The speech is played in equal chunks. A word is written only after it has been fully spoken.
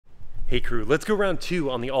Hey crew, let's go round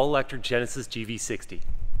 2 on the all-electric Genesis GV60.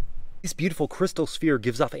 This beautiful crystal sphere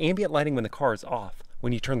gives off ambient lighting when the car is off.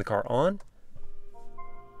 When you turn the car on,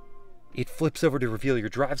 it flips over to reveal your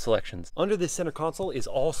drive selections. Under this center console is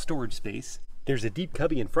all storage space. There's a deep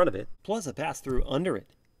cubby in front of it, plus a pass-through under it.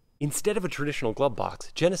 Instead of a traditional glove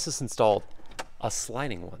box, Genesis installed a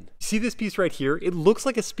sliding one. See this piece right here? It looks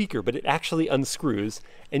like a speaker, but it actually unscrews,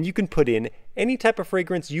 and you can put in any type of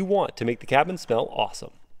fragrance you want to make the cabin smell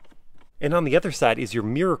awesome. And on the other side is your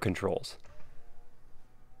mirror controls.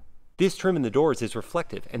 This trim in the doors is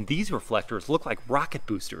reflective, and these reflectors look like rocket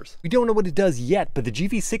boosters. We don't know what it does yet, but the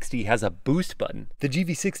GV60 has a boost button. The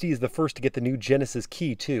GV60 is the first to get the new Genesis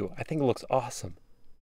key too. I think it looks awesome.